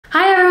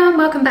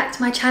welcome back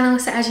to my channel.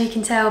 So as you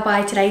can tell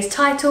by today's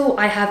title,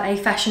 I have a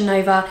Fashion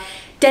Nova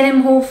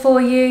denim haul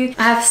for you.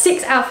 I have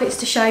 6 outfits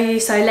to show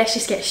you, so let's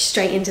just get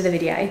straight into the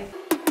video.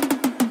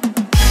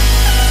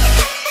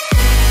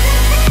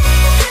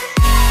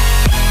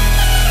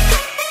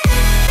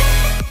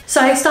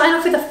 So starting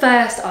off with the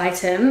first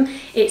item,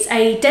 it's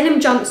a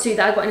denim jumpsuit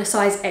that I got in a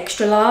size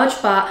extra large,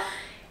 but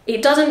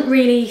it doesn't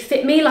really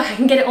fit me. Like I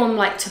can get it on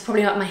like to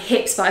probably like my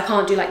hips, but I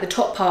can't do like the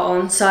top part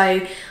on.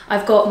 So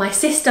I've got my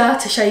sister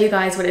to show you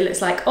guys what it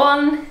looks like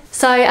on.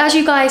 So as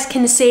you guys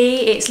can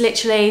see, it's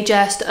literally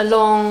just a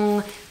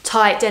long,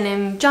 tight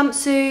denim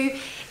jumpsuit.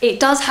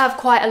 It does have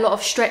quite a lot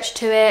of stretch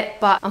to it,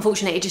 but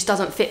unfortunately it just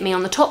doesn't fit me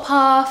on the top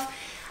half.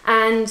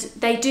 And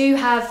they do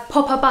have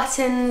popper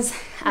buttons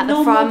at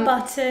the front. Normal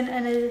button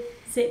and a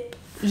zip.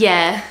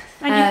 Yeah.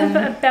 And you can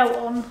put a belt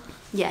on.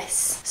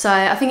 Yes. So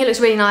I think it looks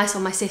really nice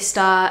on my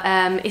sister.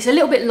 It's a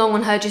little bit long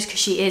on her just because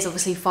she is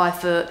obviously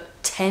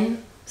 5'10".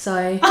 So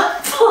 5'10".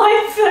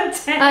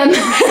 I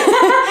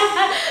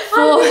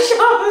wish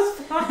I was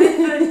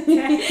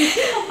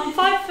 5'10". I'm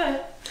 5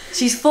 foot.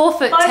 She's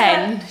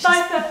 4'10".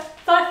 5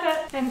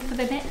 foot. Then for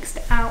the next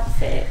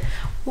outfit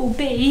will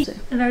be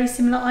a very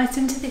similar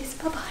item to this.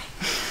 Bye bye.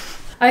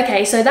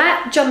 Okay, so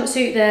that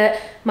jumpsuit that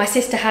my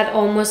sister had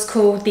on was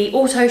called the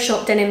Auto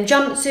Shop Denim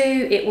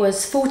Jumpsuit. It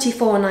was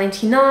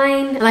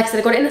 $44.99. And like I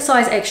said, I got it in a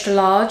size extra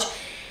large.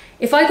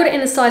 If I got it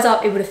in a size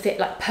up, it would have fit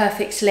like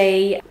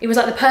perfectly. It was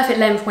like the perfect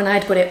length when I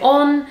had got it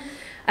on.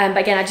 But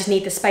again, I just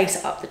need the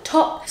space up the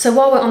top. So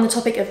while we're on the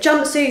topic of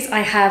jumpsuits, I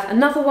have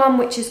another one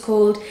which is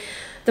called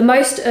the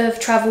Most of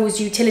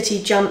Travel's Utility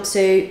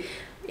Jumpsuit.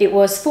 It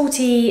was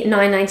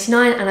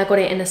 $49.99 and I got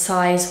it in a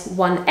size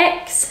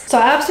 1X. So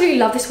I absolutely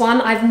love this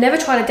one. I've never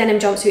tried a denim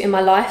jumpsuit in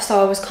my life, so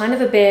I was kind of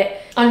a bit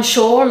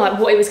unsure on like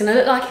what it was gonna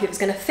look like, if it was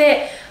gonna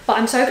fit, but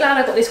I'm so glad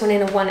I got this one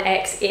in a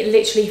 1X. It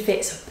literally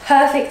fits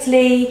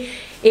perfectly.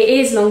 It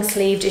is long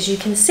sleeved, as you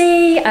can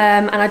see,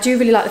 and I do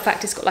really like the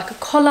fact it's got like a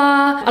collar.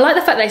 I like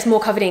the fact that it's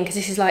more covered in because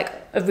this is like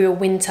a real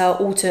winter,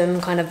 autumn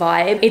kind of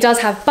vibe. It does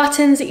have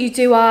buttons that you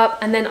do up,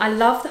 and then I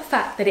love the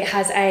fact that it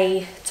has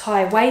a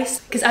tie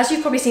waist, because as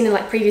you've probably seen in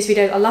like previous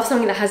videos, I love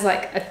something that has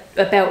like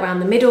a belt around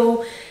the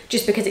middle,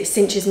 just because it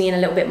cinches me in a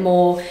little bit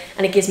more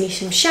and it gives me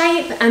some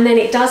shape. And then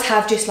it does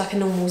have just like a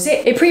normal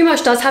zip. It pretty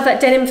much does have that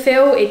denim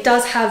feel. It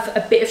does have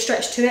a bit of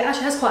stretch to it.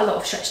 Actually, it has quite a lot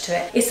of stretch to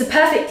it. It's the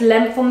perfect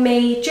length on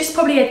me, just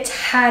probably a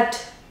tad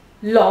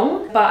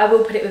long, but I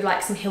will put it with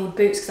like some heeled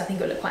boots because I think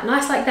it would look quite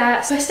nice like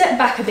that. So I step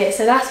back a bit,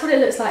 so that's what it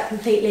looks like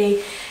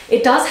completely.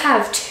 It does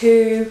have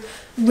 2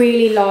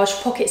 really large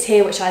pockets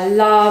here, which I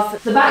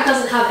love. The back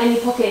doesn't have any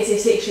pockets,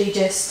 it's literally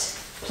just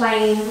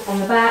plain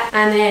on the back.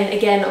 And then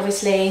again,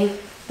 obviously,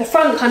 the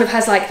front kind of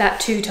has like that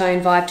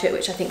two-tone vibe to it,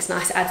 which I think is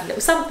nice. It adds a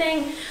little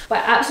something. But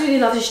I absolutely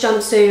love this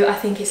jumpsuit. I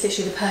think it's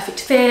literally the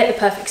perfect fit, the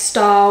perfect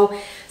style,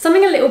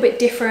 something a little bit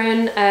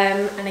different.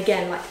 And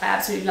again, like I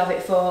absolutely love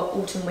it for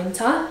autumn,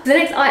 winter. The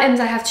next items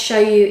I have to show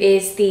you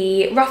is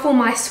the Ruffle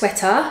My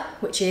Sweater,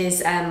 which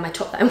is my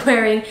top that I'm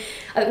wearing.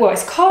 Well,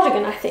 it's a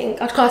cardigan, I think.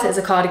 I'd class it as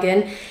a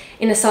cardigan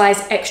in a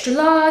size extra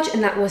large,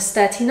 and that was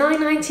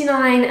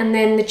 $39.99. And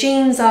then the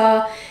jeans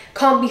are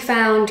Can't Be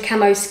Found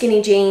camo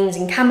skinny jeans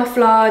in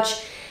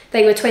camouflage.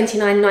 They were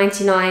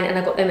 $29.99 and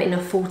I got them in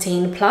a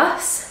 14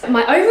 plus.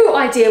 My overall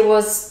idea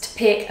was to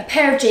pick a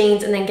pair of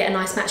jeans and then get a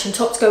nice matching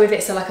top to go with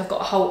it, so like I've got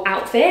a whole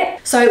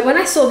outfit. So when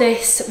I saw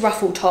this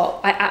ruffle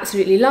top, I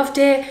absolutely loved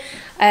it.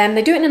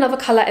 They do it in another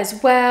colour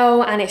as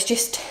well, and it's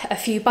just a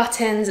few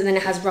buttons, and then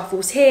it has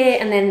ruffles here,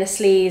 and then the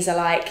sleeves are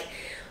like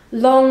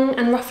long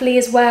and ruffly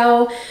as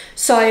well.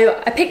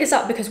 So I picked this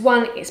up because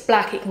one, it's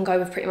black, it can go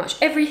with pretty much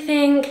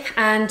everything,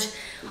 and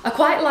I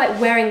quite like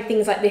wearing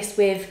things like this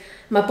with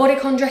my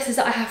bodycon dresses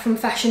that I have from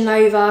Fashion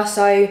Nova.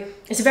 So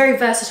it's a very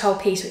versatile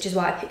piece, which is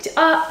why I picked it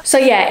up. So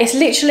yeah, it's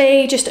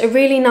literally just a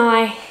really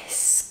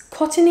nice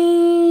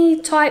cottony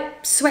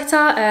type sweater.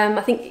 I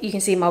think you can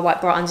see my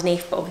white bra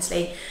underneath, but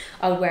obviously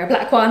I would wear a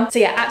black one. So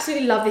yeah,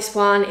 absolutely love this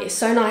one. It's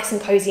so nice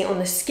and cozy on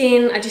the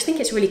skin. I just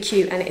think it's really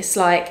cute, and it's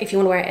like, if you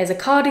want to wear it as a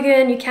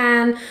cardigan, you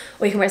can,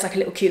 or you can wear it as like a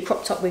little cute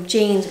crop top with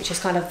jeans, which is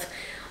kind of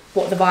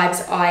what the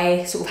vibes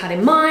I sort of had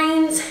in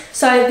mind.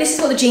 So this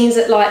is what the jeans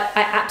look like.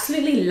 I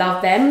absolutely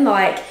love them.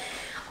 Like,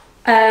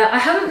 I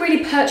haven't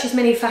really purchased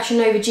many Fashion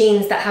Nova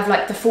jeans that have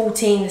like the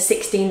 14, the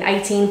 16,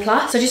 18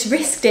 plus. So I just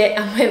risked it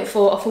and went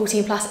for a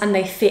 14 plus, and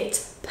they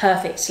fit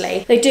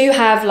perfectly. They do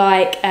have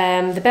like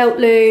the belt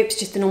loops,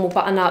 just the normal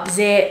button up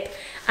zip,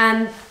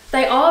 and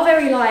they are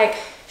very like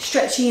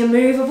stretchy and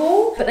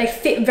movable, but they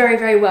fit very,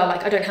 very well.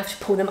 Like I don't have to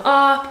pull them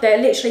up. They're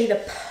literally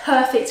the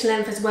perfect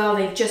length as well.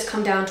 They've just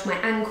come down to my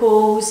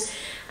ankles,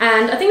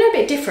 and I think they're a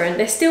bit different.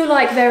 They're still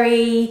like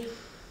very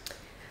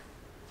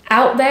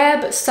out there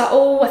but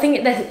subtle. I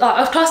think they're like,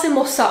 I've classed them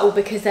more subtle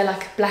because they're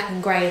like black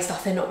and grey and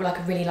stuff. They're not like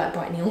a really like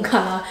bright neon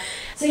colour.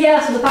 So yeah,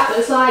 that's what the back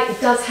looks like. It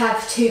does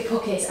have 2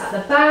 pockets at the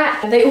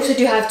back. They also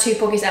do have 2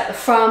 pockets at the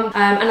front.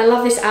 And I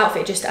love this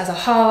outfit just as a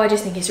whole. I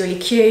just think it's really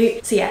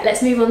cute. So yeah,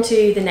 let's move on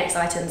to the next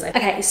items.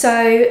 Okay,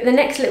 so the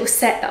next little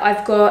set that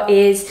I've got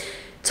is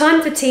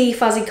Time for Tea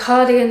fuzzy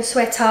cardigan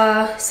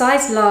sweater,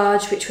 size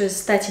large, which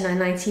was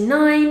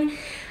 $39.99.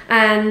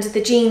 And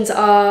the jeans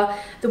are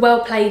the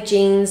Well Played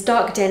jeans,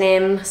 dark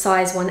denim,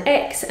 size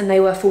 1X, and they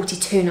were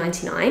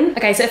 $42.99.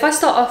 Okay, so if I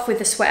start off with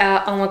the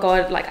sweater, oh my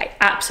God, like I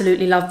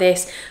absolutely love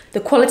this. The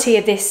quality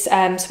of this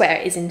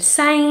sweater is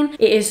insane.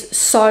 It is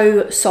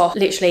so soft,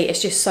 literally,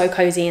 it's just so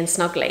cozy and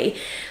snuggly.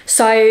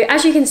 So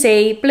as you can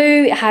see,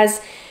 blue, it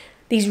has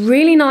these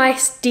really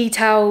nice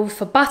detail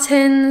for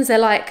buttons. They're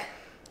like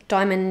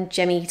diamond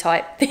gemmy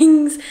type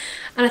things.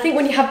 And I think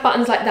when you have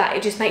buttons like that,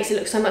 it just makes it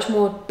look so much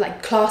more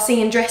like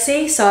classy and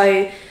dressy.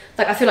 So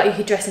like I feel like you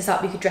could dress this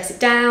up, you could dress it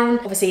down.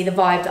 Obviously the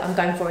vibe that I'm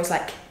going for is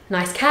like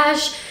nice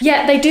cash.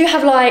 Yeah, they do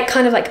have like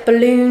kind of like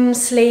balloon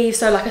sleeves,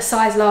 so like a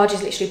size large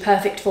is literally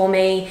perfect for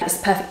me. It's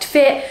the perfect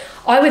fit.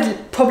 I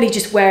would probably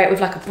just wear it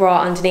with like a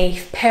bra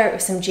underneath, pair it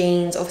with some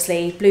jeans,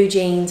 obviously blue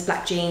jeans,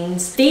 black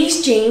jeans.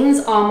 These jeans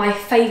are my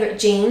favorite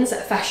jeans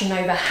that Fashion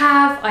Nova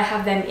have. I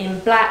have them in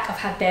black, I've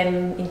had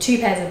them in 2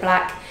 pairs of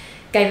black.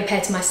 Gave a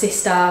pair to my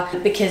sister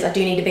because I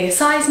do need a bigger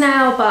size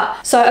now.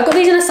 But so I got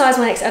these in a size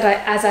 1X,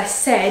 as I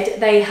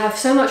said. They have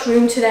so much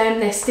room to them,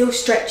 they're still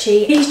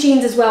stretchy. These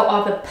jeans as well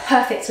are the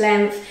perfect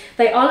length.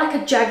 They are like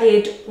a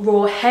jagged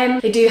raw hem.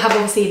 They do have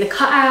obviously the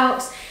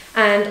cutouts,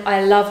 and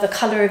I love the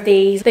colour of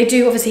these. They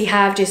do obviously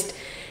have just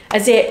a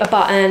zip, a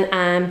button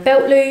and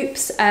belt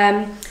loops.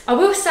 I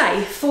will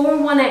say for a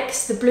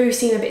 1X the blue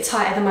seem a bit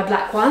tighter than my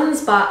black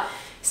ones, but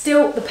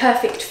still the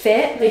perfect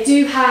fit. They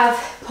do have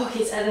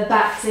pockets at the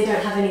back because they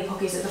don't have any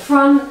pockets at the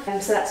front.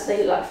 So that's what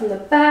they look like from the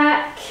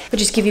back. I'll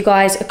just give you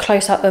guys a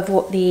close-up of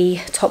what the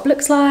top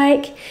looks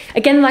like.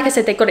 Again, like I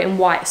said, they got it in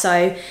white,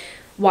 so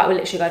white will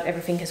literally go with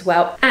everything as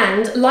well.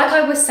 And like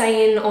I was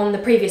saying on the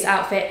previous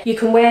outfit, you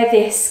can wear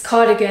this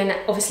cardigan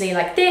obviously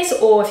like this,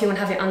 or if you want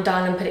to have it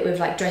undone and put it with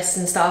like dresses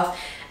and stuff.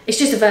 It's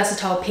just a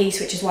versatile piece,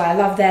 which is why I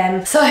love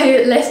them. So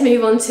let's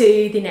move on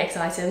to the next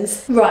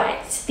items.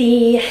 Right,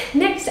 the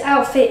next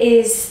outfit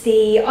is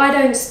the I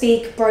Don't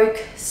Speak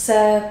Broke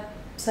Supplice?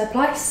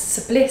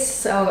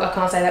 Oh, I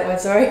can't say that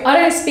word, sorry.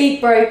 I Don't Speak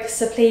Broke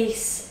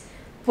Supplice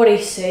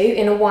bodysuit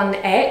in a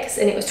 1X,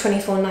 and it was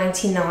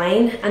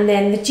 $24.99. And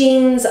then the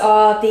jeans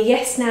are the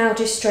Yes Now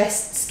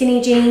Distressed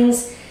skinny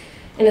jeans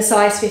in a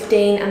size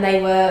 15, and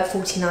they were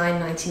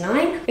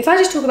 $49.99. If I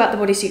just talk about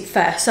the bodysuit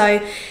first, so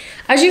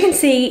as you can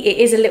see, it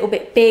is a little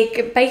bit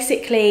big.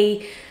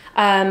 Basically,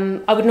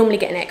 I would normally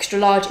get an extra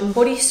large in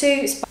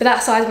bodysuits, but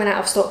that size went out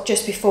of stock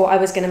just before I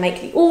was going to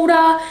make the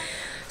order.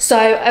 So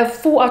I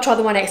thought I'd try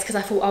the 1X because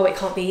I thought, oh, it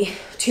can't be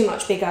too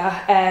much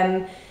bigger.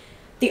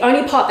 The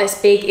only part that's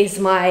big is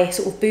my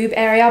sort of boob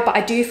area, but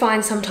I do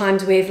find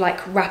sometimes with like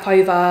wrap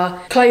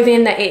over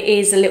clothing that it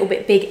is a little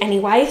bit big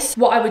anyway.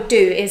 So what I would do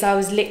is I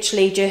was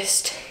literally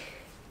just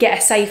get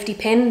a safety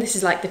pin. This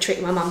is like the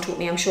trick my mum taught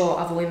me. I'm sure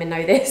other women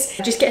know this.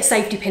 Just get a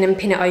safety pin and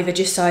pin it over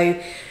just so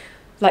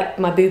like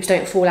my boobs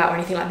don't fall out or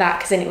anything like that,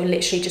 because then it will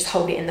literally just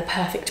hold it in the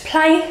perfect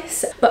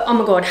place. But oh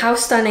my God, how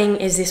stunning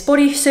is this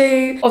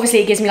bodysuit? Obviously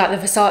it gives me like the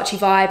Versace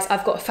vibes.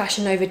 I've got a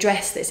Fashion Nova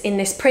dress that's in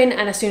this print,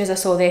 and as soon as I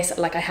saw this,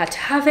 like I had to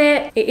have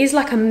it. It is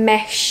like a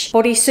mesh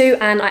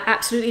bodysuit, and I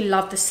absolutely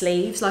love the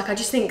sleeves. Like I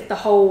just think the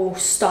whole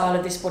style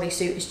of this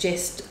bodysuit is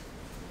just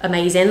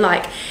amazing.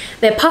 Like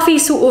they're puffy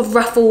sort of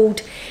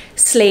ruffled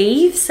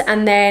sleeves,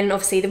 and then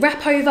obviously the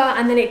wrap over,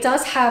 and then it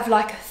does have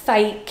like a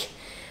fake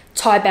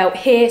tie belt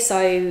here,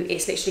 so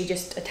it's literally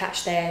just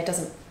attached there. It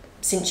doesn't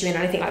cinch you in or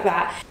anything like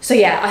that. So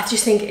yeah, I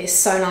just think it's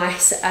so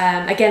nice.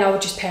 Again, I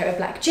would just pair it with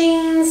black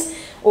jeans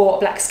or a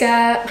black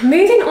skirt.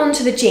 Moving on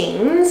to the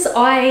jeans,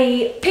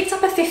 I picked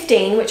up a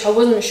 15, which I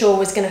wasn't sure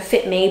was going to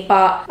fit me,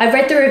 but I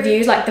read the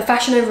reviews. Like the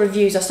Fashion Nova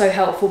reviews are so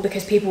helpful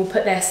because people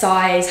put their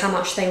size, how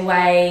much they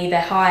weigh,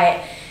 their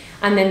height,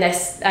 and then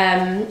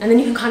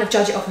you can kind of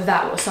judge it off of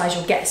that, what size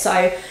you'll get.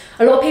 So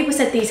a lot of people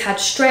said these had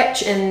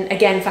stretch, and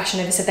again, Fashion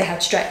Nova said they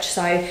had stretch.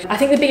 So I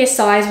think the biggest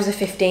size was a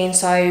 15,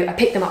 so I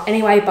picked them up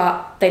anyway,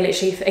 but they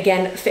literally,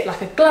 again, fit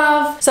like a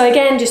glove. So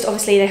again, just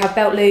obviously they have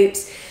belt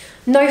loops,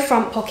 no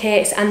front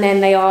pockets, and then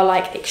they are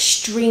like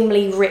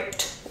extremely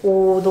ripped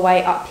all the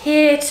way up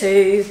here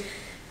to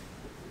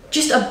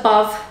just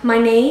above my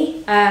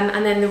knee,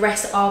 and then the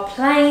rest are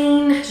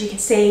plain, as you can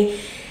see.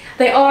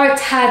 They are a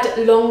tad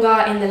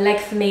longer in the leg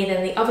for me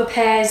than the other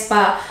pairs,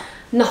 but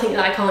nothing that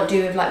I can't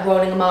do with like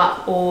rolling them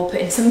up or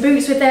putting some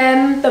boots with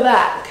them. The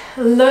back,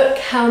 look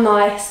how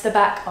nice the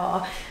back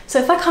are. So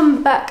if I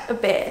come back a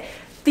bit,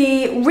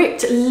 the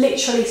ripped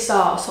literally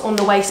starts on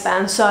the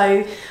waistband.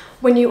 So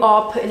when you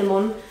are putting them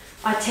on,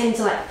 I tend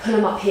to like pull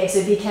them up here,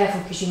 so be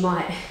careful because you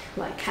might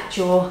like catch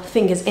your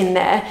fingers in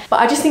there. But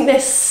I just think they're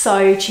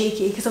so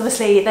cheeky because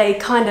obviously they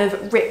kind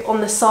of rip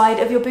on the side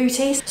of your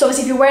booties. So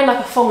obviously if you're wearing like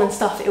a thong and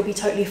stuff, it'll be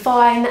totally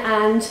fine.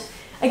 And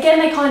again,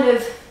 they kind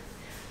of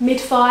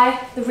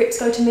mid-thigh, the rips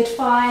go to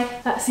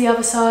mid-thigh. That's the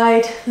other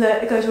side.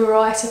 Look, it goes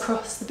right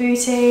across the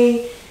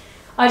booty.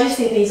 I just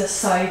think these are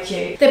so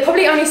cute. They're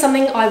probably only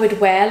something I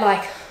would wear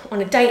like on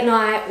a date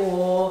night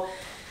or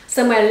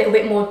somewhere a little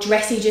bit more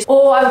dressy,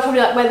 or I would probably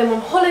like wear them on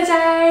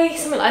holiday,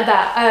 something like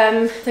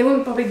that. They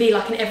wouldn't probably be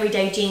like an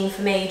everyday jean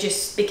for me,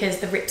 just because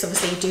the rips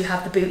obviously do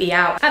have the booty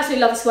out.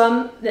 Absolutely love this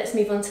one. Let's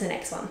move on to the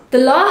next one. The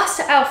last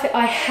outfit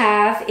I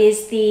have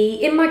is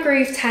the In My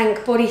Groove tank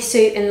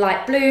bodysuit in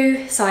light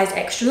blue, size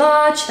extra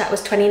large. That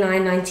was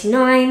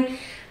 $29.99.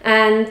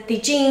 And the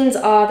jeans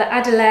are the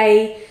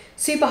Adelaide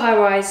super high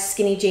rise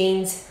skinny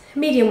jeans,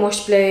 medium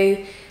wash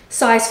blue,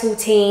 size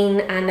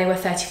 14, and they were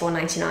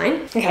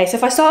 $34.99. Okay, so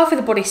if I start off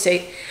with the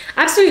bodysuit,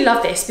 I absolutely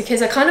love this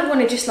because I kind of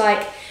wanted just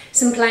like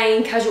some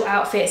plain casual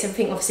outfits,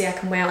 everything obviously I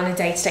can wear on a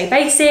day-to-day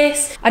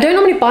basis. I don't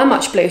normally buy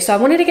much blue, so I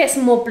wanted to get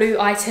some more blue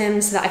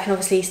items so that I can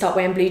obviously start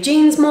wearing blue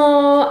jeans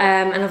more,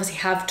 and obviously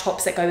have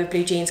tops that go with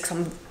blue jeans because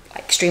I'm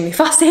like extremely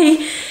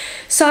fussy.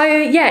 So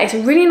yeah, it's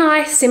a really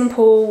nice,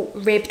 simple,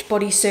 ribbed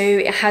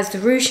bodysuit. It has the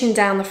ruching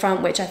down the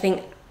front, which I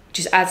think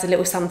just adds a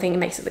little something, it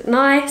makes it look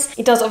nice.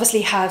 It does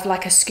obviously have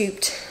like a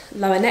scooped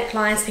lower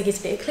neckline, so it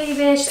gives a bit of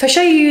cleavage. So I'll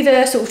show you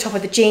the sort of top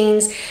of the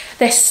jeans.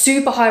 They're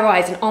super high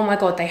rise, and oh my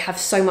God, they have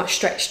so much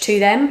stretch to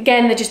them.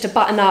 Again, they're just a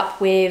button up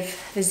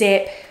with the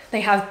zip. They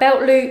have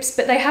belt loops,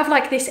 but they have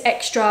like this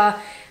extra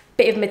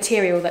bit of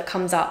material that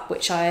comes up,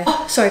 which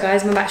oh, sorry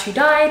guys, my battery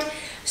died.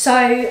 So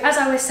as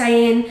I was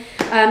saying,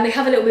 they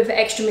have a little bit of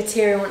extra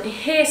material on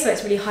here, so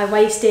it's really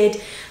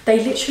high-waisted.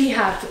 They literally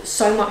have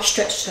so much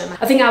stretch to them.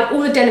 I think out of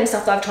all the denim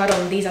stuff that I've tried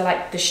on, these are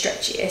like the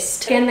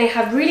stretchiest. Again, they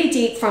have really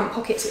deep front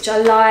pockets, which I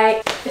like.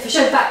 If I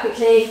show the back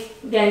quickly,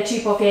 again,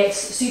 2 pockets,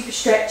 super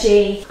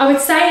stretchy. I would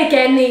say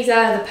again, these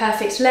are the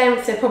perfect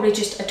length. They're probably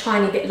just a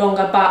tiny bit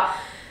longer, but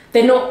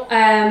they're not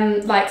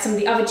like some of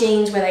the other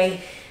jeans where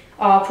they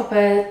are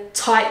proper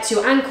tight to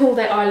your ankle.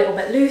 They are a little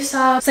bit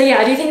looser. So yeah,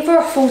 I do think for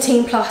a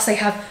 14 plus, they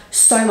have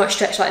so much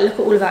stretch. Like, look at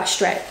all of that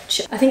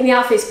stretch. I think the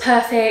outfit's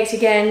perfect.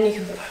 Again, you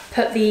can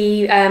put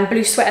the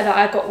blue sweater that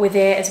I got with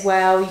it as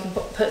well. You can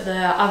put the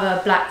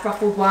other black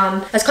ruffled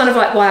one. That's kind of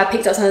like why I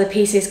picked up some of the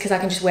pieces, because I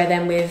can just wear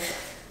them with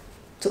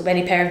sort of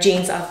any pair of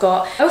jeans that I've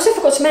got. I also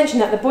forgot to mention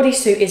that the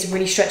bodysuit is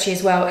really stretchy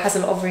as well. It has a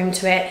lot of room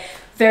to it.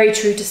 Very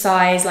true to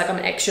size. Like, I'm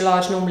an extra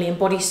large normally in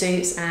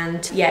bodysuits,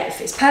 and yeah, it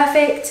fits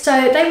perfect. So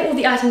they were all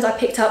the items I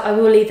picked up. I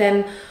will leave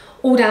them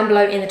all down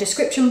below in the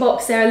description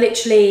box. There are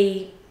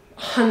literally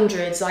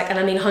hundreds, and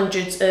I mean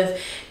hundreds of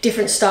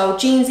different style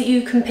jeans that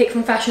you can pick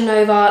from Fashion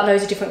Nova,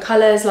 loads of different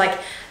colors. Like,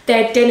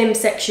 their denim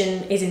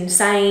section is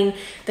insane.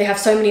 They have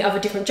so many other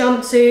different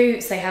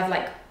jumpsuits. They have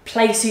like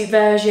play suit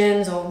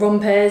versions or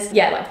rompers.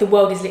 Yeah, like the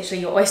world is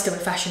literally your oyster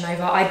with Fashion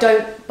Nova. I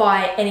don't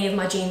buy any of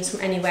my jeans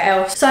from anywhere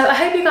else. So I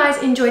hope you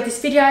guys enjoyed this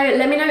video.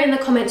 Let me know in the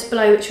comments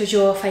below which was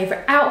your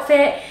favorite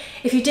outfit.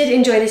 If you did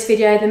enjoy this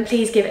video, then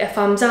please give it a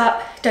thumbs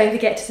up. Don't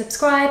forget to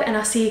subscribe, and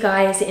I'll see you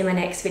guys in my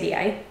next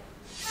video.